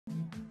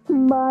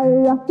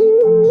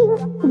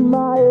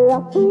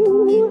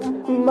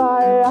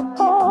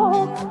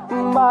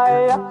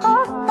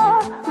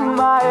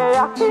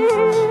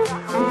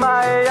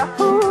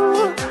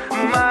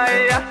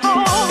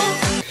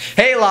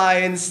Hey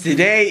Lions,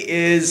 today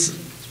is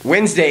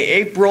Wednesday,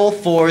 April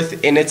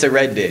 4th, and it's a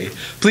red day.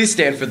 Please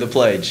stand for the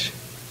pledge.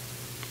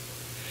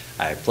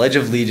 I pledge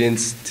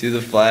allegiance to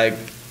the flag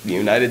of the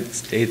United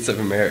States of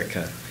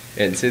America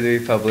and to the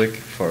republic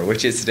for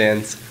which it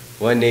stands,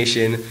 one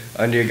nation,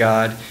 under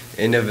God,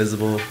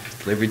 indivisible,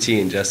 with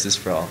liberty and justice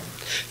for all.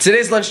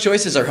 Today's lunch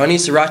choices are honey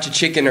sriracha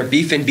chicken or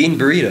beef and bean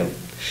burrito.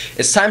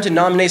 It's time to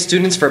nominate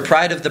students for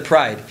Pride of the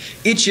Pride.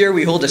 Each year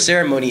we hold a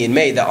ceremony in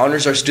May that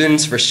honors our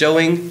students for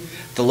showing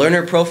the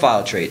learner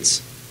profile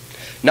traits.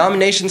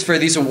 Nominations for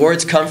these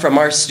awards come from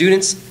our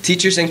students,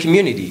 teachers, and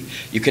community.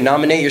 You can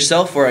nominate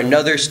yourself or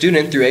another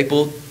student through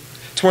April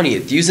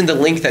 20th using the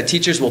link that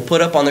teachers will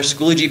put up on their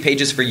Schoology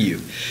pages for you.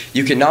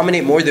 You can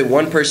nominate more than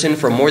one person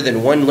for more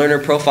than one learner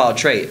profile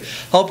trait.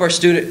 Help our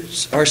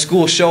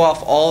school show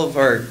off all of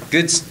our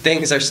good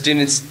things our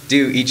students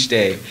do each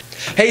day.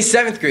 Hey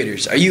 7th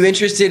graders, are you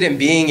interested in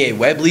being a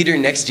web leader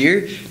next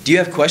year? Do you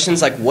have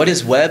questions like what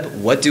is web?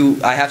 What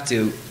do I have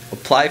to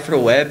apply for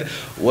web?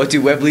 What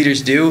do web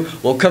leaders do?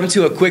 Well, come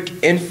to a quick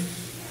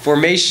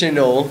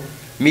informational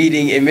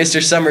meeting in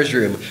Mr. Summers'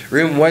 room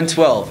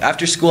 112,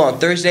 after school on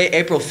Thursday,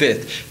 April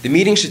 5th. The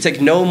meeting should take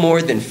no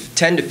more than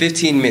 10 to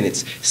 15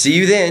 minutes. See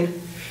you then.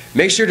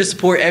 Make sure to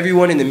support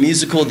everyone in the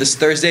musical this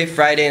Thursday,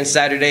 Friday, and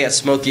Saturday at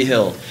Smoky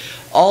Hill.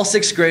 All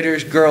 6th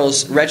graders,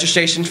 girls,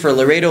 registration for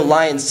Laredo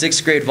Lions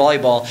 6th grade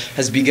volleyball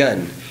has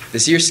begun.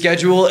 This year's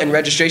schedule and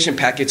registration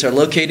packets are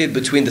located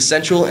between the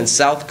Central and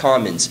South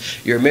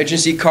Commons. Your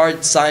emergency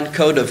card, signed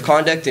code of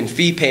conduct, and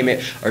fee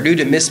payment are due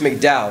to Miss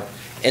McDowd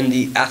in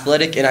the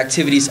Athletic and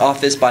Activities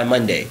office by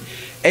Monday.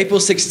 April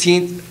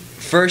 16th,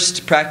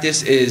 first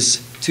practice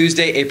is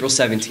Tuesday, April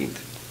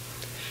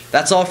 17th.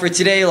 That's all for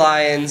today,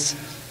 Lions.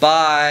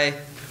 Bye.